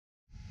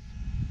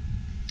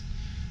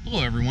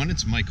Hello everyone,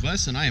 it's Mike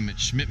Less and I am at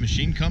Schmidt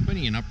Machine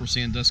Company in Upper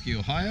Sandusky,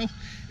 Ohio,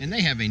 and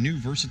they have a new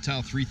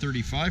versatile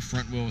 335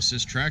 front wheel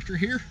assist tractor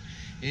here,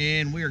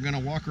 and we are going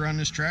to walk around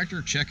this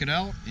tractor, check it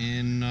out,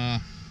 and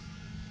I'm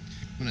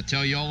going to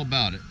tell you all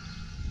about it.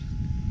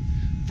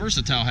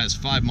 Versatile has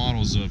 5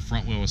 models of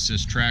front wheel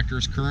assist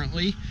tractors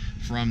currently,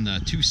 from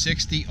the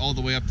 260 all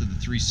the way up to the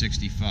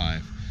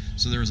 365.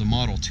 So there's a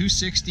model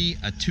 260,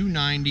 a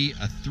 290,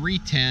 a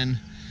 310,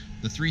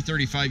 the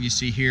 335 you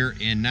see here,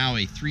 and now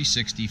a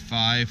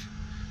 365,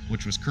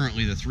 which was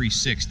currently the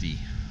 360.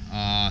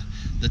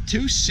 The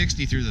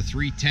 260 through the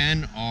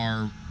 310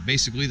 are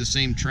basically the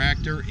same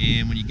tractor,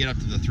 and when you get up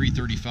to the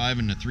 335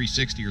 and the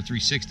 360 or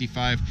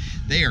 365,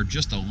 they are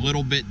just a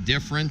little bit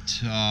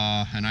different,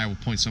 and I will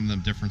point some of them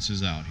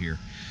differences out here.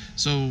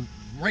 So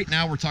right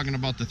now we're talking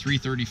about the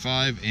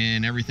 335,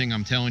 and everything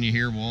I'm telling you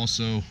here will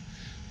also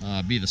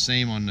be the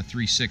same on the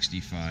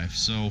 365.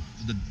 So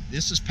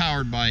this is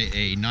powered by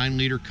a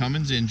 9-liter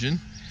Cummins engine,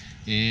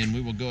 and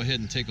we will go ahead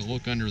and take a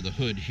look under the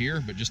hood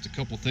here. But just a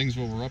couple things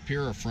while we're up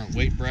here: our front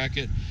weight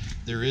bracket.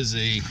 There is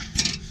a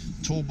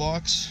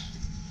toolbox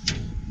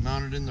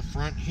mounted in the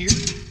front here,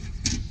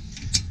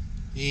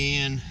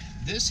 and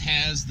this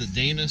has the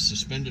Dana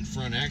suspended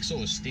front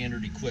axle as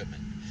standard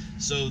equipment.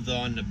 So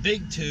on the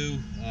big 2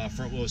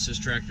 front wheel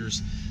assist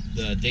tractors,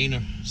 the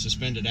Dana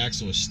suspended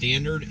axle is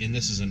standard, and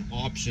this is an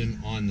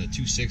option on the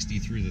 260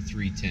 through the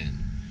 310.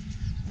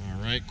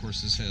 All right, of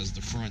course this has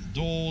the front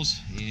duals,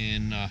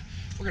 and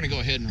we're going to go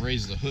ahead and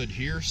raise the hood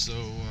here. So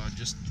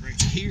just right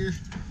here,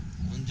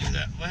 undo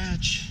that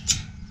latch.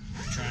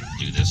 I'm trying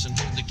to do this and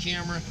hold the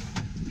camera.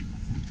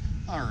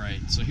 All right,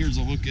 so here's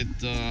a look at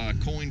the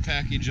coin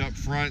package up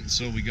front.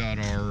 So we got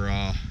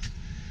our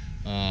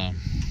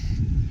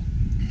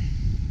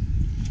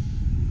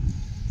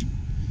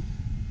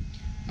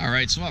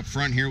Alright, so up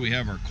front here we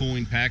have our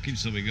cooling package.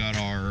 So we got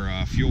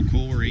our fuel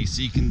cooler,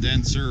 AC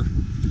condenser,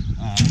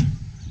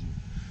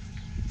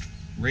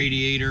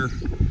 radiator,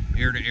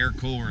 air-to-air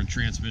cooler, and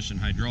transmission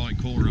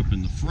hydraulic cooler up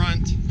in the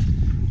front.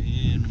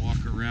 And walk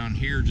around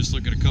here, just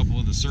look at a couple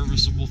of the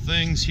serviceable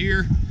things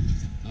here.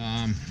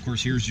 Of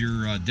course, here's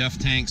your DEF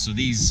tank. So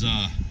these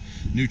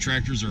new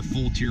tractors are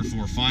full Tier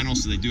 4 final,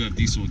 so they do have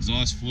diesel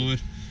exhaust fluid.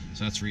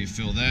 So that's where you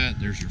fill that.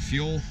 There's your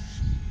fuel.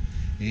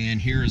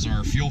 And here is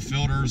our fuel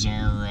filters,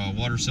 our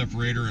water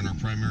separator, and our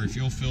primary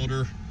fuel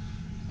filter.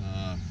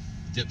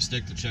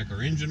 Dipstick to check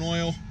our engine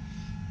oil.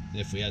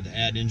 If we had to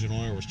add engine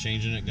oil or was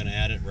changing it, going to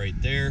add it right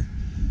there.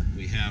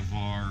 We have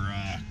our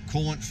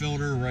coolant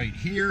filter right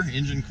here,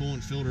 engine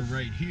coolant filter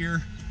right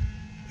here.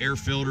 Air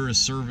filter is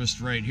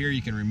serviced right here.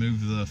 You can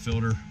remove the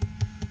filter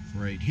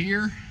right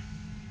here.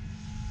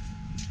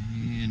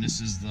 And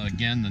this is,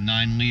 again, the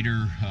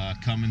 9-liter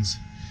Cummins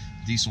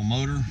diesel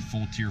motor,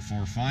 full Tier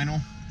 4 final.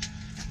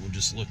 We'll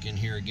just look in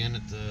here again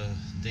at the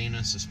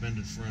Dana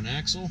suspended front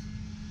axle.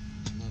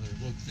 Another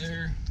look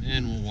there,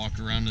 and we'll walk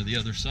around to the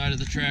other side of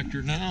the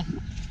tractor now.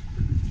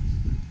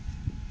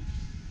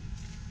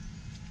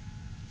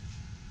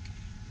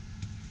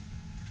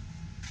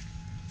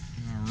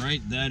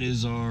 Alright, that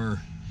is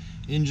our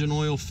engine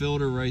oil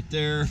filter right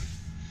there.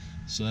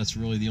 So that's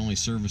really the only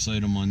service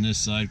item on this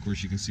side. Of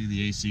course, you can see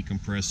the AC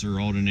compressor,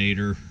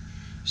 alternator,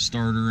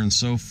 starter, and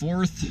so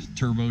forth,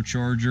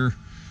 turbocharger,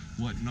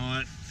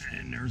 whatnot.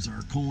 And there's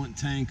our coolant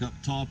tank up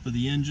top of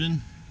the engine.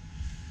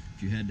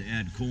 If you had to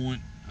add coolant,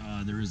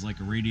 there is like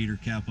a radiator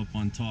cap up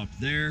on top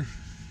there.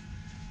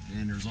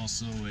 And there's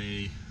also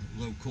a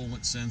low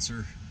coolant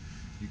sensor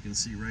you can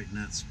see right in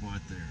that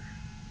spot there.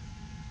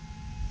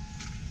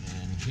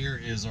 And here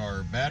is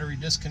our battery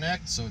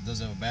disconnect. So it does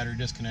have a battery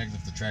disconnect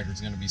if the tractor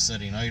is going to be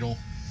setting idle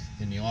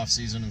in the off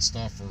season and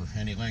stuff for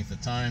any length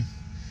of time.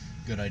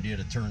 Good idea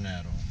to turn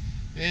that on.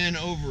 And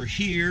over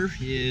here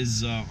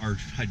is our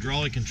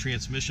hydraulic and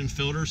transmission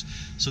filters.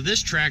 So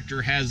this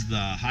tractor has the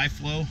high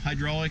flow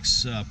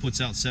hydraulics,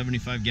 puts out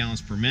 75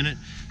 gallons per minute.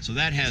 So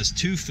that has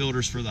 2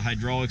 filters for the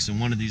hydraulics, and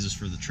one of these is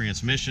for the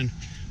transmission.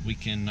 We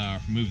can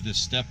move this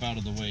step out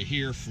of the way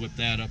here, flip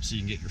that up so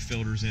you can get your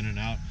filters in and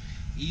out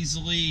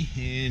easily.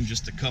 And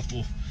just a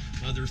couple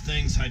other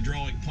things: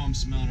 hydraulic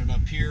pumps mounted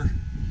up here,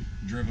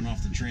 driven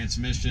off the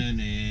transmission,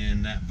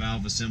 and that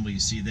valve assembly you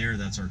see there,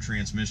 that's our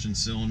transmission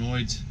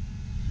solenoids,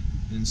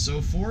 and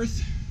so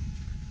forth.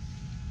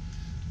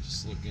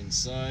 Just look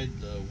inside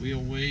the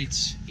wheel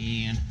weights,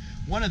 and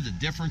one of the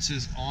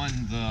differences on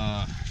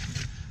the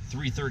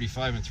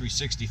 335 and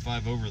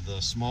 365 over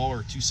the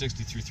smaller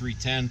 260 through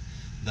 310,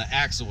 the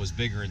axle is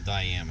bigger in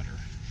diameter,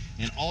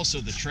 and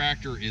also the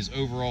tractor is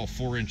overall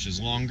 4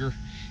 inches longer.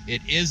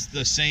 It is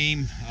the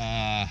same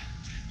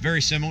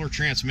very similar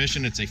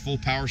transmission. It's a full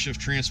power shift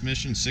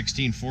transmission,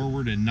 16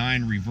 forward and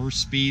 9 reverse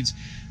speeds,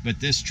 but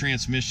this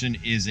transmission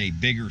is a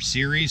bigger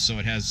series, so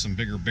it has some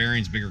bigger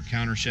bearings, bigger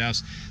counter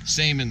shafts.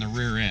 Same in the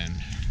rear end.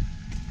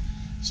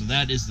 So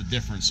that is the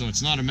difference. So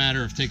it's not a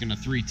matter of taking a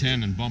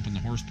 310 and bumping the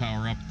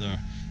horsepower up.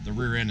 The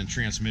rear end and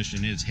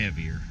transmission is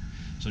heavier.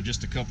 So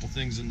just a couple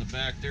things in the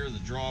back there: the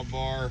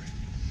drawbar,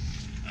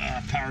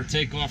 power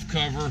takeoff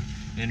cover,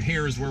 and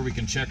here is where we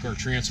can check our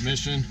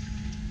transmission.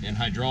 and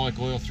hydraulic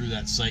oil through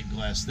that sight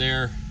glass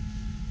there.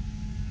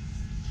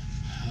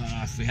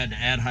 If we had to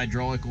add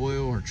hydraulic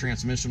oil or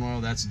transmission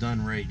oil, that's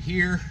done right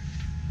here.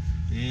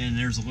 And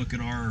there's a look at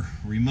our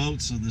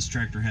remotes. So this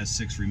tractor has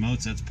 6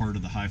 remotes. That's part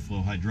of the high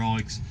flow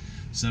hydraulics,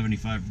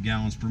 75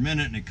 gallons per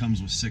minute, and it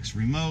comes with 6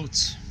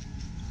 remotes.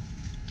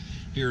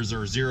 Here's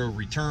our zero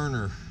return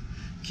or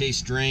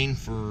case drain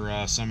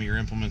for some of your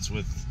implements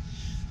with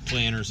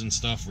planters and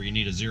stuff where you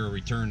need a zero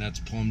return. That's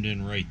plumbed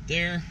in right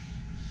there.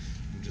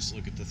 You just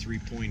look at the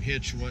 3-point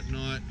hitch,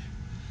 whatnot.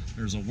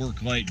 There's a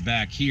work light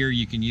back here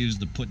you can use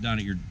to point down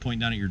at your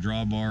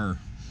drawbar or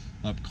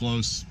up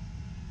close,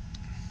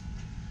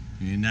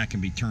 and that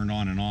can be turned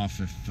on and off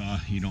if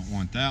you don't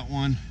want that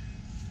one.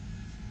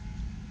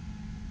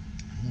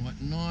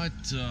 Whatnot.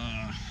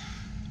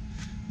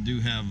 Do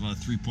have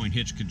 3-point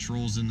hitch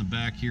controls in the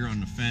back here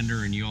on the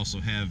fender, and you also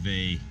have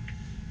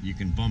you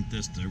can bump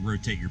this to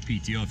rotate your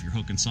PTO if you're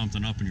hooking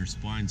something up and your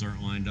splines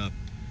aren't lined up.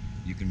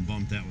 You can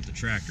bump that with the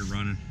tractor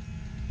running,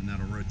 and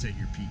that'll rotate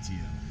your PTO.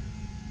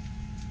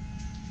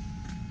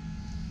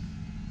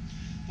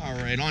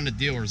 Alright, on the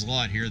dealer's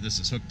lot here, this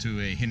is hooked to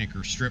a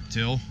Hinniker strip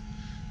till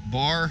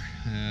bar.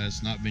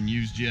 It's not been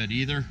used yet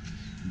either,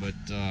 but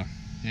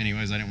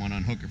anyways, I didn't want to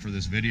unhook it for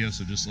this video,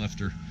 so just left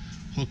her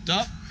hooked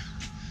up.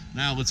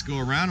 Now let's go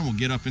around and we'll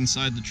get up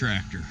inside the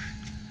tractor.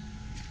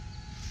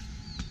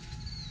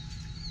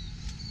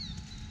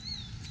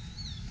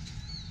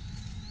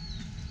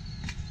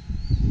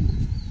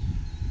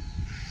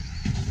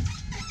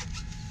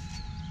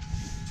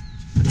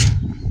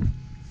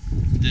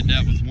 Did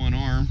that with one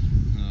arm,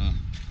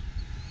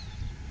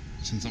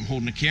 since I'm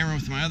holding the camera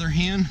with my other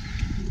hand.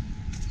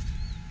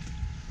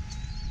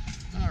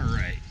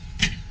 Alright.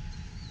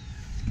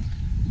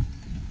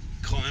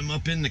 Climb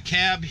up in the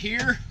cab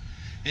here.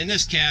 And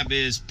this cab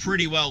is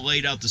pretty well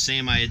laid out the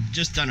same. I had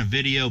just done a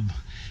video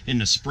in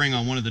the spring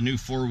on one of the new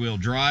 4-wheel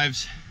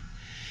drives,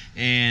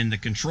 and the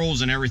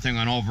controls and everything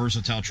on all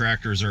versatile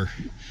tractors are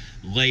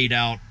laid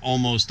out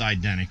almost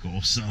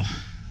identical. So,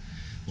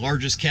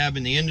 largest cab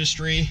in the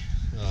industry,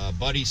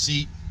 buddy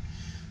seat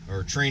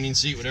or training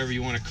seat, whatever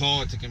you want to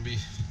call it, that can be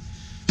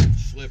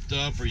flipped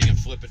up, or you can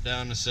flip it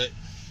down to set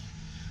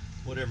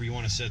whatever you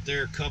want to set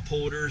there. Cup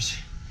holders.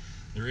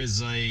 There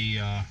is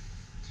a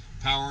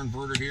power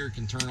inverter here,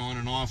 can turn on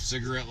and off,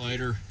 cigarette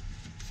lighter,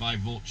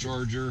 5-volt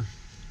charger,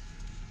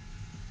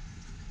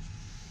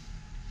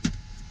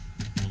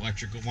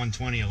 electrical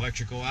 120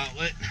 electrical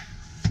outlet.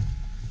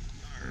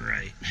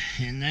 Alright,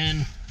 and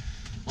then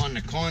on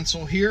the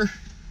console here,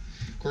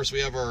 of course, we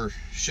have our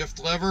shift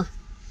lever.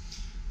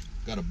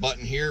 Got a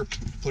button here,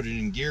 put it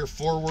in gear,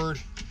 forward,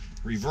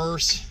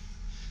 reverse.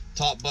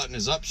 Top button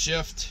is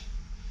upshift,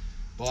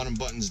 bottom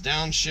button's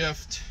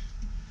downshift.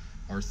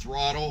 Our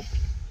throttle.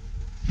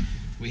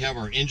 We have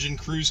our engine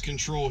cruise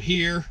control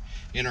here,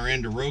 and our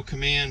end to row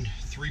command.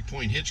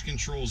 3-point hitch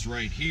controls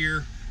right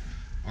here.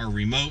 Our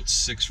remotes,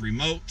 6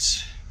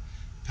 remotes.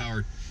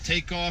 Power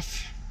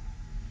takeoff,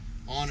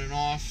 on and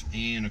off,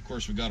 and of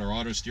course we got our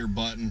auto steer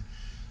button.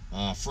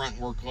 Front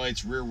work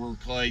lights, rear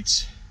work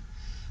lights.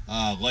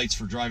 Lights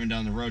for driving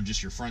down the road,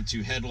 just your front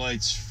 2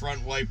 headlights.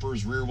 Front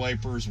wipers, rear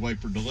wipers,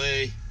 wiper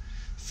delay.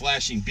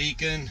 Flashing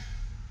beacon.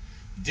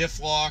 Diff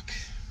lock.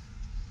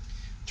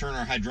 Turn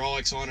our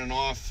hydraulics on and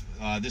off.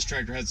 This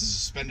tractor has a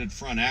suspended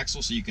front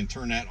axle, so you can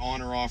turn that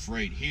on or off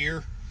right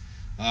here.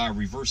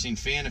 Reversing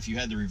fan, if you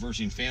had the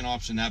reversing fan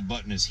option, that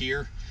button is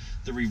here.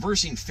 The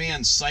reversing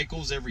fan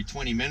cycles every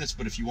 20 minutes,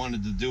 but if you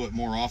wanted to do it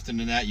more often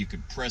than that, you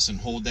could press and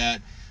hold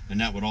that, and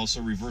that would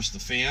also reverse the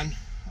fan.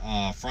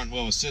 Front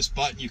wheel assist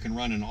button, you can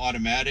run an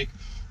automatic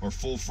or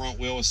full front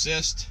wheel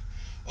assist.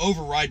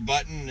 Override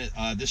button,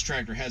 this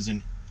tractor has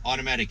an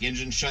automatic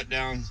engine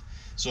shutdown.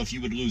 So if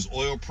you would lose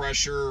oil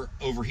pressure,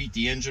 overheat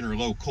the engine, or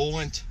low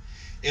coolant,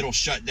 it'll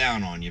shut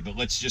down on you. But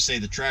let's just say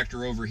the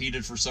tractor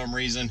overheated for some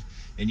reason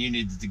and you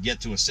needed to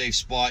get to a safe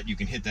spot, you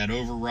can hit that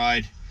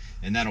override,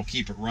 and that'll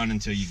keep it running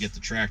until you get the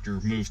tractor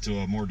moved to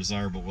a more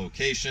desirable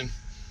location.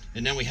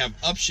 And then we have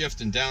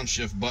upshift and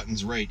downshift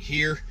buttons right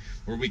here,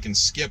 where we can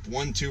skip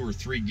 1, 2, or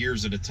 3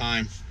 gears at a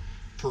time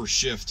per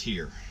shift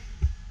here.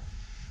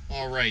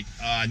 Alright,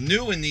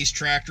 new in these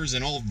tractors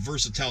and all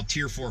versatile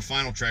Tier 4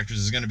 final tractors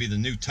is going to be the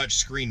new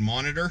touchscreen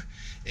monitor,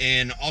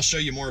 and I'll show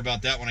you more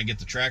about that when I get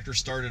the tractor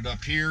started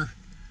up here.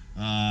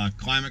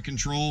 Climate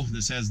control,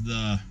 this has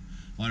the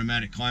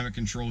automatic climate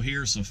control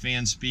here, so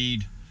fan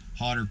speed,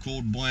 hot or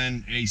cold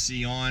blend,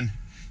 AC on.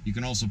 You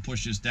can also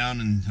push this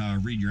down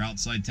and read your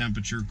outside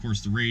temperature. Of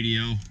course, the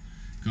radio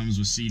comes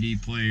with CD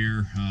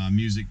player,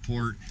 music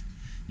port.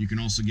 You can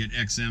also get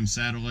XM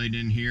satellite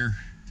in here,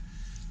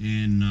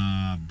 in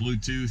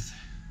Bluetooth,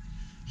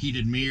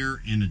 heated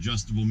mirror, and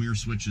adjustable mirror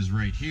switches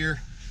right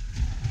here.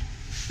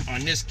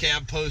 On this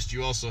cab post,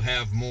 you also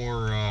have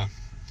more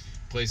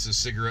places,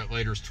 cigarette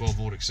lighters,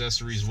 12-volt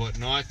accessories,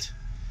 whatnot.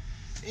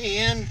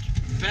 And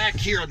back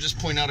here, I'll just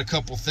point out a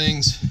couple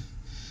things.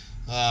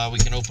 We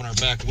can open our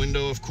back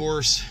window, of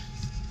course.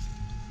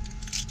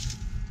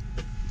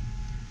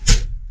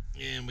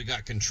 And we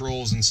got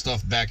controls and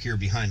stuff back here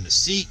behind the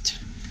seat.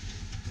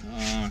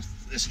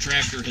 This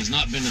tractor has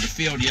not been to the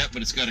field yet,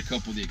 but it's got a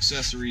couple of the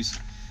accessories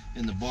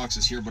in the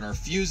boxes here, but our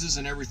fuses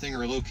and everything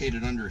are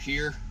located under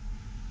here.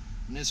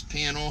 In this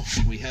panel,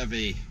 we have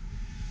a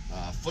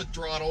foot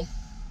throttle,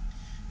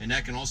 and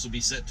that can also be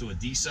set to a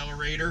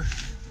decelerator.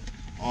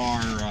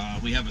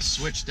 We have a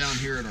switch down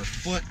here at our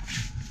foot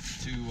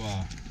to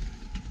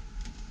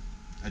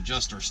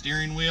adjust our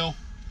steering wheel,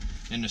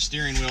 and the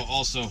steering wheel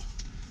also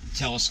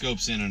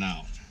telescopes in and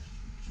out.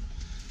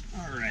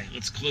 All right,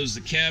 let's close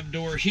the cab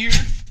door here.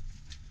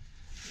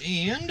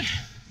 And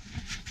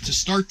to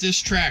start this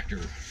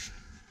tractor,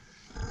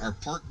 our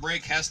park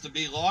brake has to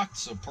be locked,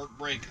 so park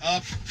brake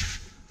up,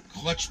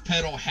 clutch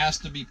pedal has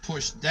to be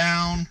pushed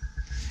down,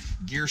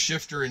 gear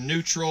shifter in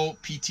neutral,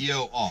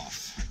 PTO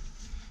off.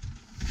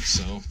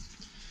 So I'm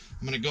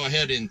going to go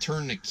ahead and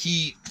turn the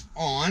key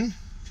on,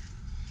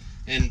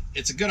 and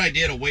it's a good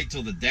idea to wait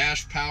till the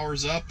dash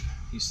powers up.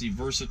 You see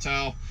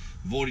versatile,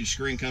 voltage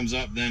screen comes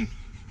up, then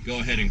go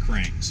ahead and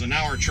crank. So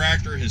now our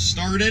tractor has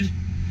started.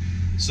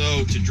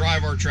 So to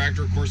drive our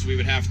tractor, of course, we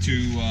would have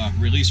to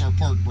release our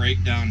park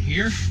brake down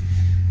here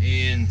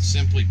and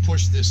simply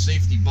push this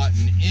safety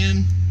button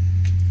in,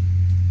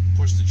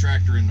 push the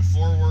tractor into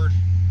forward,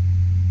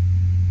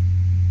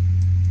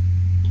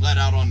 let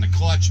out on the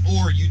clutch,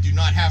 or you do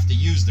not have to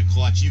use the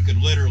clutch. You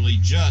could literally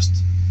just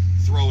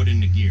throw it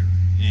into gear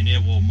and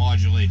it will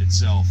modulate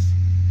itself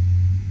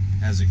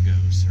as it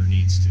goes or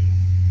needs to.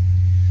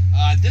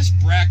 This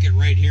bracket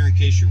right here, in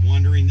case you're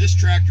wondering, this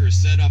tractor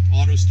is set up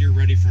auto steer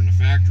ready from the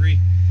factory,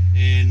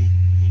 and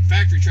when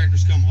factory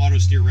tractors come auto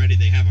steer ready,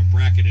 they have a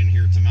bracket in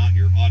here to mount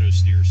your auto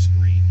steer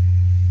screen.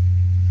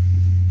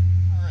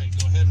 All right,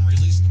 go ahead and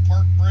release the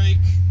park brake,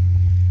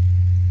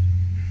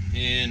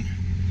 and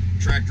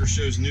tractor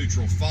shows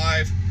neutral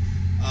 5.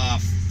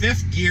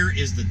 Fifth gear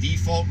is the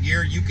default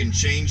gear. You can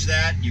change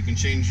that. You can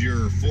change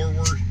your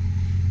forward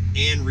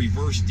and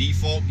reverse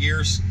default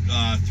gears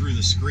through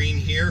the screen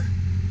here.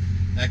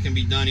 That can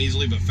be done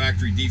easily, but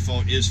factory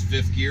default is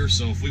 5th gear.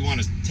 So if we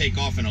want to take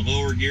off in a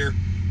lower gear,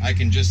 I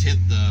can just hit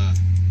the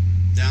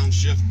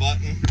downshift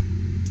button.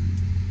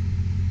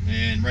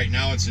 And right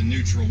now it's in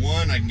neutral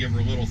 1. I can give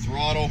her a little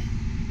throttle,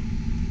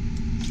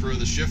 throw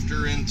the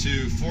shifter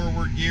into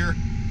forward gear,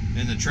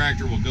 and the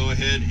tractor will go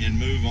ahead and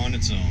move on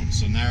its own.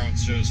 So now it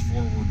shows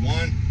forward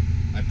 1.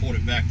 I pulled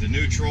it back to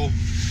neutral.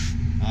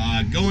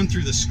 Going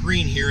through the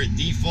screen here, it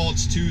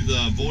defaults to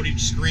the voltage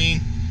screen.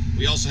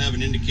 We also have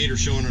an indicator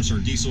showing us our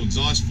diesel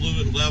exhaust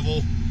fluid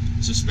level.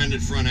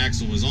 Suspended front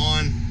axle is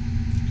on.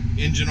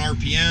 Engine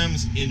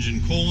RPMs,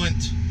 engine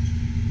coolant,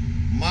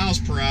 miles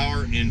per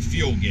hour, and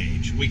fuel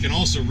gauge. We can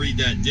also read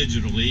that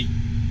digitally.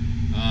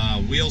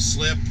 Wheel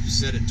slip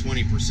set at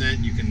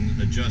 20%. You can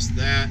adjust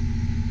that.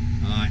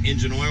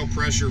 Engine oil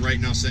pressure right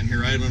now sitting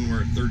here idling,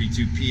 we're at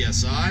 32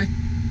 psi.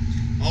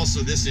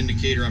 Also, this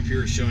indicator up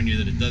here is showing you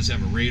that it does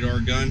have a radar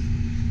gun.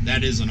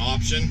 That is an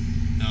option.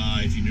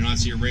 If you do not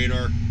see a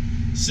radar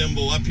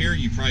symbol up here,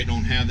 you probably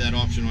don't have that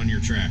option on your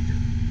tractor.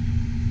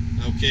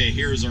 Okay,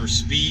 here's our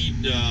speed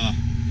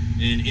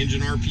and engine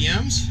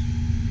RPMs.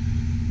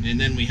 And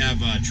then we have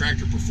a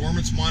tractor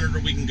performance monitor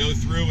we can go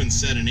through and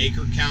set an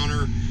acre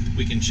counter.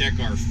 We can check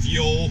our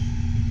fuel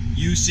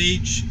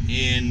usage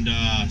and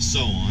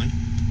so on.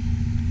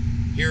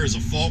 Here is a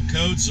fault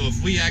code. So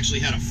if we actually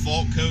had a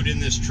fault code in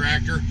this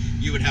tractor,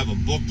 you would have a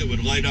book that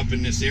would light up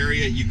in this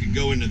area. You could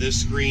go into this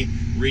screen,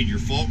 read your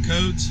fault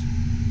codes.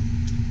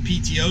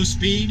 PTO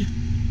speed.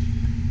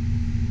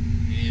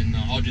 And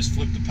I'll just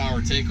flip the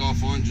power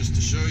takeoff on just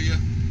to show you.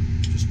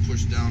 Just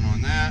push down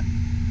on that.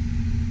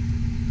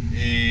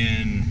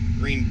 And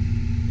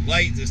green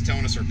light is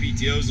telling us our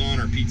PTO's on.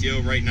 Our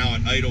PTO right now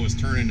at idle is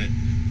turning at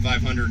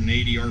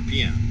 580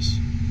 RPMs.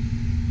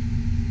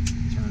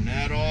 Turn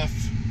that off.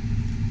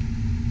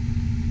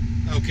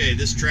 Okay,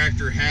 this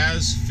tractor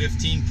has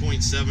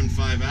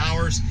 15.75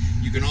 hours.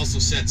 You can also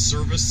set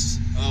service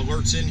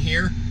alerts in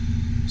here.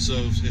 So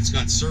it's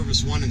got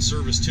service 1 and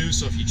service 2.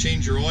 So if you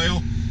change your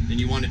oil and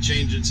you want to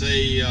change it,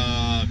 say,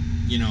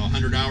 you know,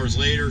 100 hours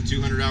later,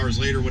 200 hours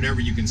later, whatever,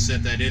 you can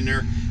set that in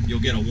there. You'll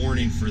get a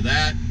warning for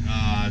that.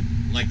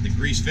 Like the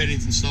grease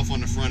fittings and stuff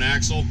on the front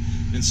axle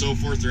and so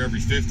forth, they're every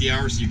 50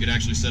 hours. So you could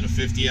actually set a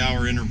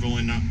 50-hour interval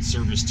in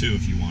service 2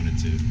 if you wanted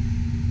to.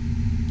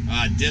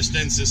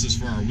 Distance, this is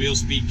for our wheel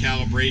speed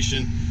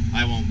calibration.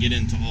 I won't get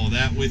into all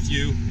that with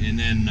you. And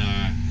then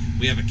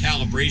we have a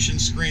calibration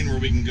screen where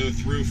we can go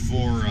through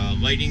for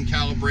lighting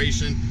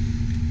calibration,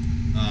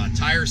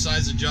 tire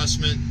size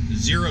adjustment,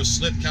 zero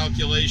slip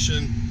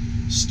calculation,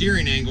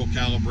 steering angle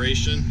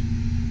calibration,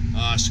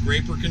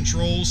 scraper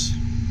controls,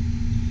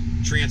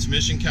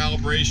 transmission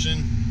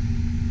calibration,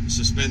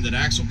 suspended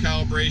axle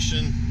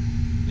calibration,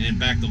 and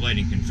back to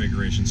lighting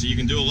configuration. So you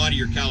can do a lot of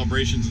your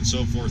calibrations and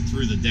so forth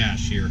through the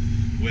dash here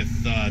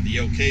with the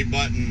OK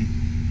button,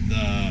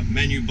 the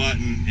menu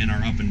button, and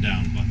our up and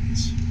down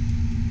buttons.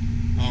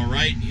 All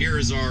right, here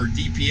is our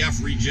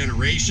DPF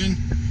regeneration.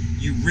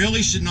 You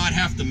really should not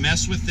have to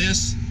mess with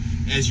this.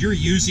 As you're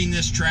using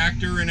this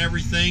tractor and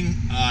everything,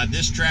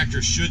 this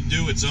tractor should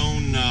do its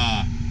own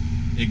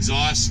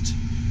exhaust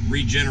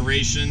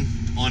regeneration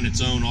on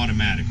its own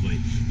automatically.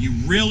 You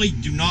really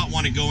do not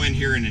want to go in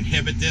here and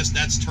inhibit this.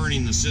 That's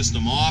turning the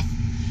system off.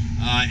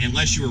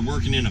 Unless you were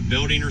working in a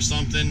building or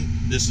something,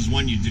 this is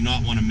one you do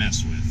not want to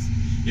mess with.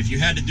 If you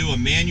had to do a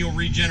manual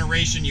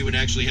regeneration, you would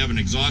actually have an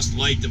exhaust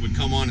light that would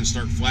come on and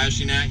start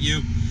flashing at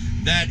you.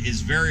 That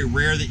is very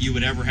rare that you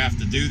would ever have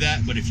to do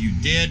that, but if you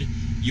did,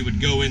 you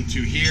would go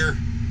into here,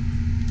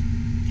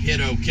 hit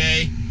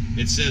OK.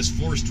 It says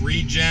forced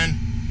regen,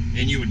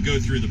 and you would go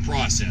through the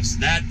process.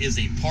 That is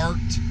a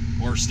parked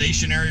or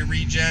stationary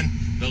regen,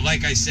 but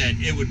like I said,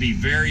 it would be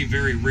very,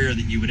 very rare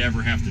that you would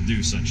ever have to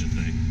do such a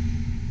thing.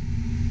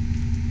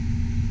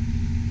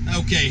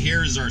 Okay,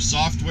 here's our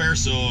software.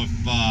 So if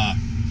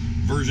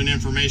version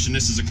information,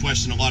 this is a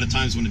question a lot of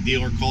times when a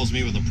dealer calls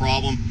me with a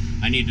problem.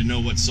 I need to know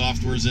what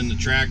software is in the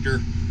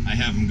tractor. I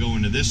have them go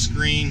into this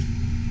screen.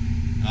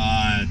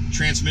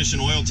 Transmission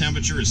oil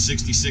temperature is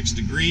 66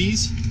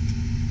 degrees.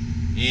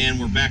 And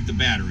we're back to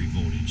battery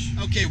voltage.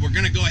 Okay, we're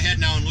going to go ahead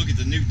now and look at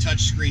the new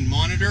touchscreen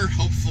monitor.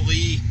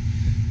 Hopefully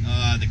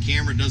the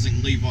camera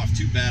doesn't leave off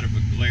too bad of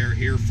a glare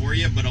here for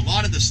you, but a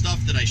lot of the stuff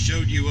that I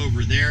showed you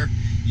over there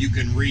you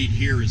can read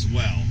here as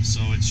well. So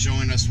it's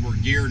showing us we're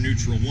gear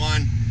neutral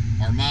 1,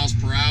 our miles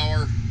per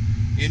hour,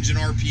 engine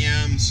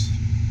RPMs,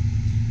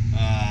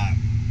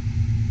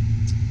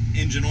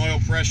 engine oil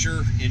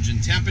pressure, engine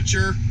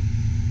temperature,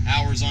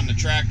 hours on the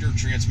tractor,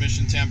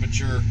 transmission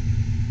temperature,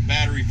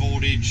 battery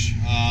voltage.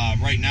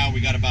 Right now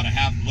we got about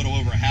little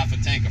over a half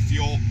a tank of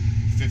fuel,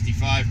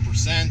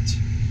 55%,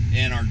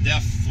 and our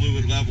DEF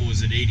fluid level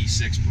is at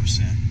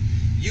 86%.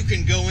 You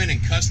can go in and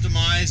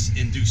customize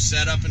and do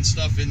setup and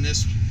stuff in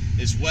this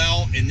as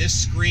well. In this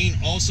screen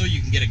also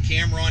you can get a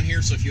camera on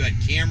here, so if you had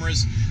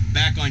cameras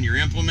back on your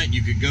implement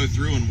you could go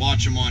through and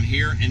watch them on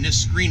here, and this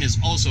screen is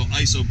also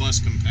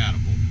ISOBUS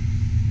compatible.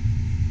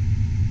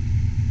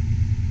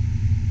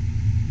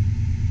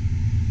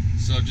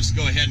 So just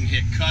go ahead and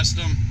hit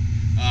custom.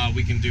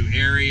 We can do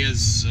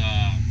areas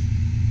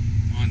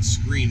on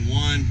screen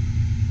 1.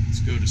 Let's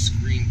go to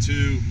screen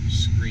 2,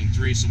 screen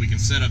 3, so we can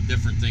set up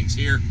different things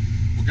here.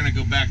 We're going to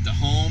go back to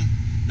home.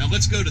 Now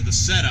let's go to the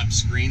setup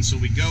screen. So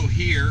we go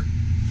here,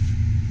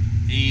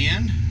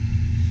 and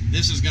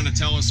this is going to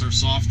tell us our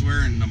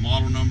software and the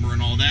model number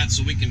and all that,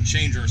 so we can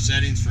change our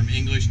settings from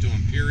English to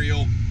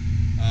Imperial,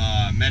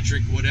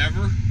 metric,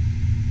 whatever.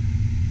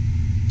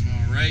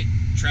 All right,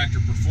 tractor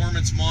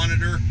performance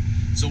monitor.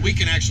 So we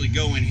can actually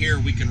go in here,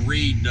 we can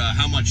read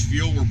how much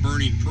fuel we're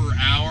burning per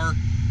hour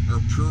or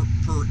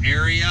per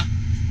area,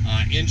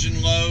 engine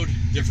load,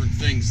 different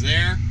things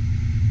there.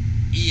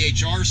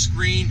 EHR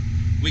screen,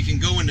 we can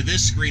go into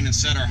this screen and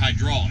set our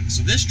hydraulics.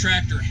 So this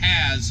tractor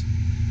has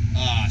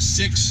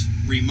 6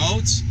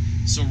 remotes.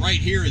 So right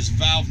here is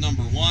valve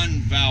number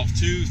 1, valve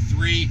 2,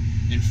 3,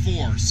 and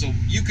 4. So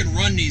you can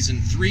run these in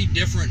 3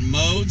 different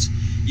modes.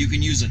 You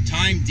can use a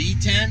time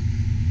detent,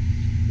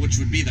 which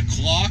would be the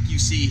clock you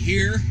see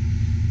here.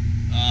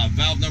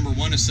 Valve number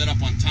 1 is set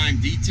up on time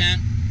detent.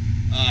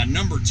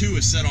 Number 2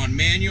 is set on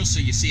manual, so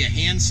you see a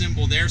hand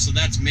symbol there, so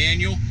that's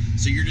manual.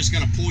 So you're just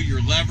going to pull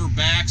your lever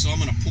back, so I'm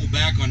going to pull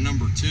back on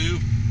number 2.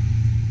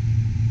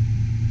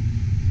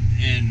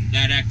 And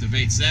that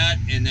activates that.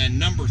 And then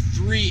number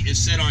 3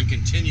 is set on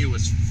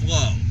continuous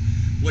flow,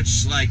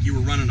 which like you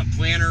were running a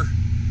planter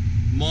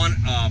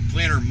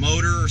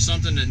motor or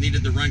something that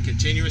needed to run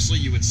continuously,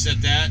 you would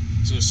set that.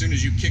 So as soon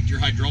as you kicked your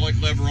hydraulic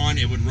lever on,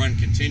 it would run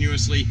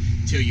continuously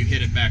till you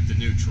hit it back to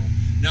neutral.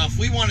 Now if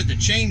we wanted to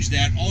change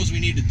that, all we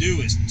need to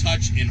do is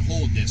touch and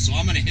hold this. So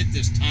I'm going to hit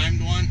this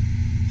timed one,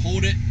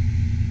 hold it.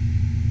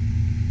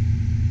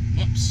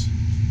 Whoops.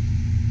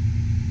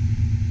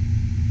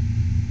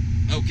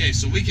 Okay,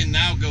 so we can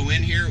now go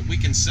in here, we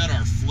can set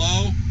our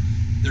flow.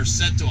 They're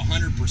set to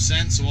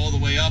 100%, so all the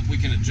way up we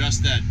can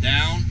adjust that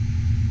down.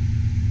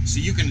 So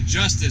you can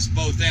adjust this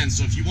both ends.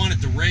 So if you want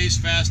it to raise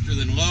faster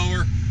than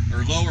lower,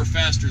 or lower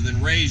faster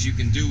than raise, you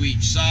can do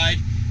each side.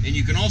 And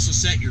you can also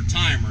set your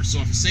timer. So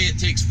if say it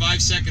takes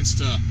 5 seconds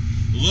to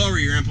lower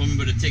your implement,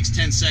 but it takes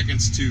 10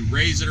 seconds to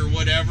raise it or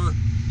whatever,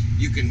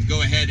 you can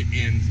go ahead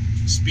and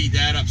speed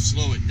that up,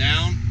 slow it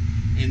down.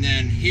 And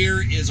then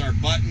here is our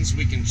buttons.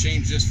 We can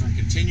change this from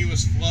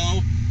continuous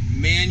flow,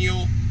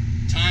 manual,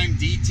 time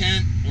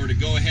detent, or to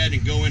go ahead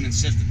and go in and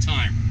set the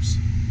timers.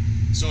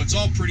 So it's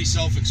all pretty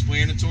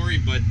self-explanatory,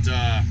 but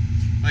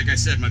like I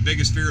said, my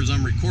biggest fear as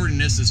I'm recording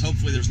this is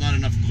hopefully there's not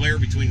enough glare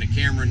between the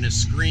camera and this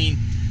screen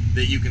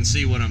that you can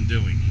see what I'm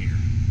doing here.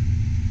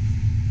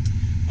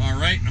 All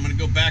right, I'm going to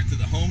go back to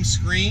the home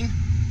screen,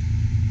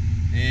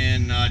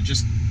 and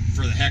just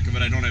for the heck of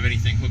it, I don't have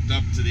anything hooked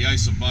up to the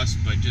ISOBUS,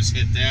 but just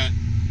hit that.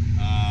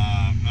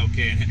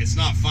 Okay, it's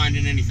not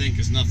finding anything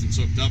because nothing's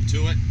hooked up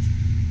to it.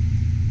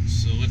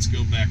 So let's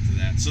go back to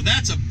that. So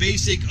that's a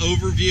basic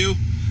overview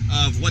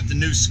of what the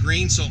new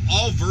screen. So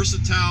all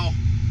versatile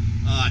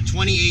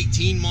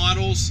 2018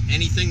 models,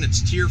 anything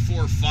that's Tier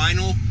 4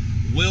 final,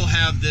 will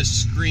have this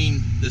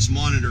screen, this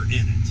monitor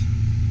in it.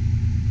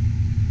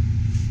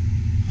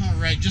 All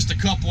right, just a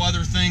couple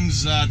other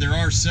things. There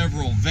are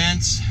several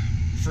vents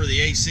for the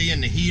AC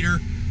and the heater.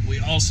 We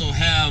also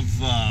have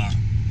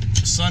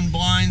sun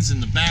blinds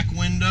in the back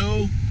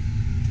window.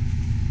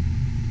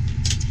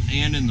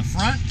 and in the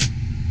front.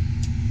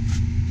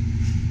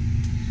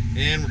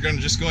 And we're going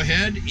to just go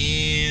ahead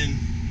and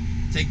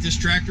take this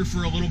tractor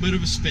for a little bit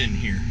of a spin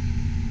here.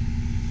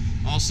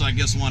 Also, I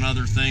guess one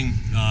other thing,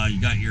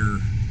 you got your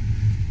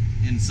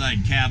inside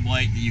cab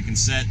light that you can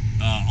set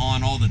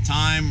on all the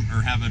time,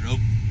 or have it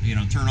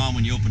turn on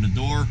when you open the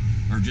door,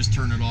 or just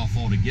turn it off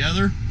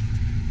altogether.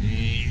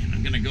 And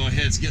I'm going to go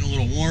ahead, it's getting a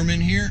little warm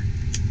in here.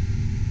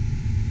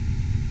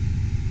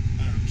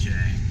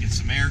 Okay, get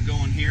some air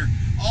going here.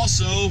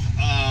 Also,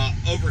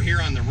 over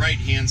here on the right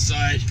hand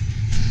side,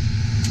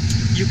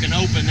 you can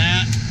open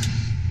that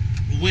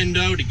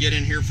window to get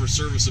in here for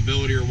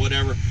serviceability or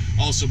whatever.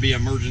 Also be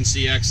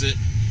emergency exit,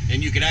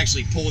 and you could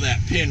actually pull that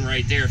pin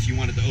right there if you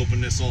wanted to open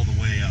this all the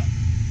way up.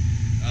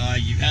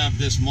 You have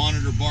this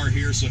monitor bar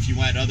here, so if you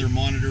had other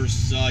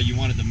monitors you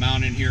wanted to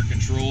mount in here,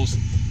 controls,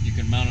 you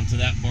can mount them to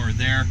that bar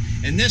there.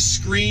 And this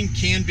screen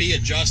can be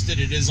adjusted.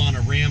 It is on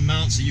a ram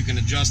mount, so you can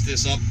adjust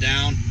this up,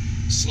 down,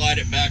 slide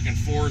it back and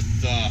forth,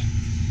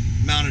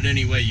 mount it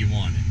any way you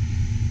want it.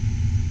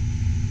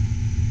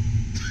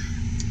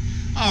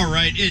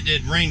 Alright,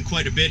 it rained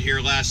quite a bit here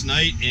last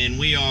night, and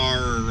we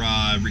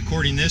are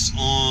recording this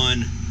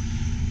on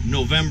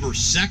November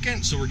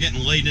 2nd, so we're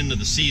getting late into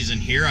the season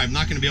here. I'm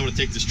not going to be able to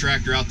take this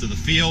tractor out to the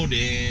field,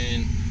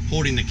 and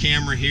holding the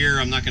camera here,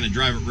 I'm not going to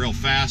drive it real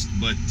fast,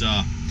 but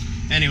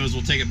anyways,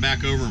 we'll take it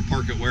back over and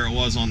park it where it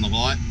was on the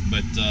lot.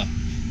 But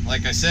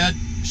like I said,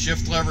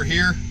 shift lever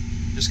here,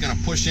 just going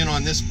to push in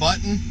on this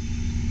button,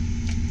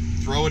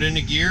 throw it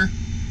into gear,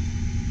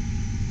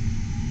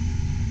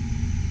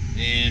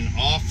 and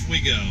off we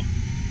go.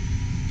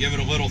 Give it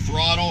a little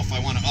throttle. If I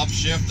want to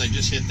upshift, I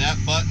just hit that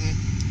button.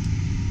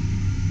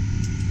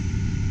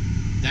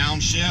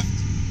 Downshift.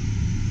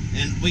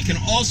 And we can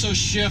also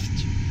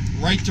shift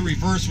right to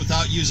reverse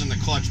without using the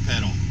clutch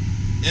pedal.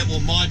 It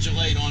will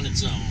modulate on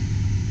its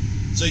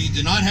own. So you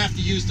do not have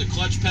to use the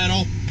clutch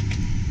pedal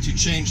to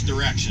change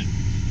direction.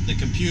 The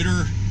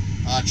computer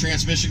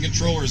transmission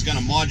controller is going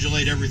to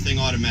modulate everything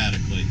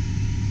automatically.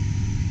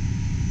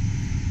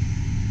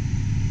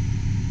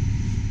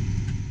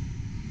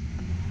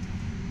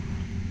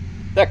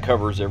 That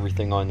covers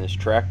everything on this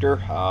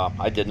tractor.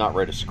 I did not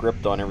write a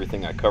script on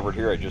everything I covered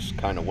here. I just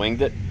kind of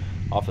winged it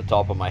off the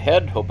top of my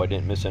head. Hope I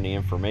didn't miss any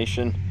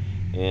information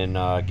in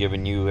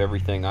giving you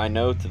everything I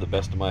know to the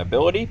best of my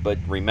ability. But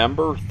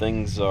remember,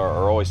 things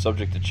are always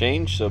subject to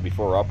change, so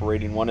before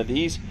operating one of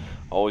these,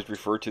 always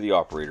refer to the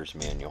operator's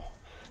manual.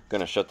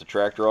 Gonna shut the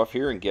tractor off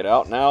here and get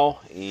out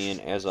now.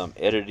 And as I'm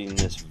editing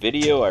this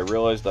video, I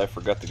realized I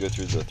forgot to go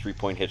through the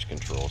 3-point hitch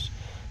controls.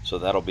 So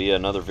that'll be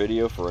another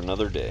video for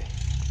another day.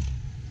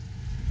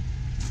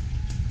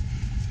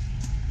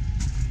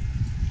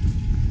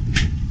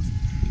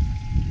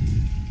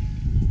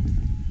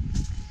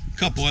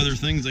 Couple other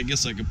things I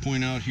guess I could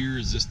point out here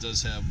is this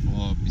does have,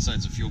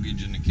 besides the fuel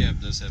gauge in the cab,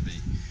 does have a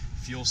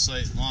fuel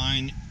sight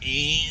line,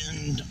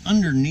 and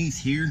underneath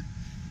here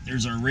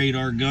there's our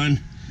radar gun.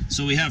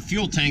 So we have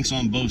fuel tanks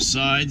on both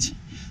sides.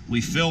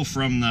 We fill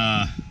from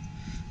the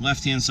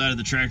left hand side of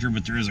the tractor,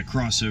 but there is a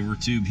crossover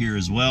tube here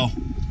as well.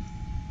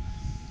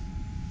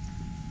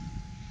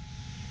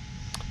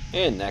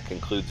 And that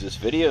concludes this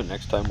video.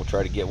 Next time we'll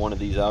try to get one of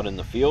these out in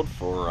the field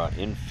for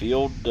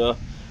in-field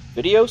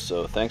video.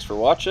 So thanks for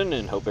watching,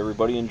 and hope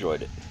everybody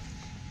enjoyed it.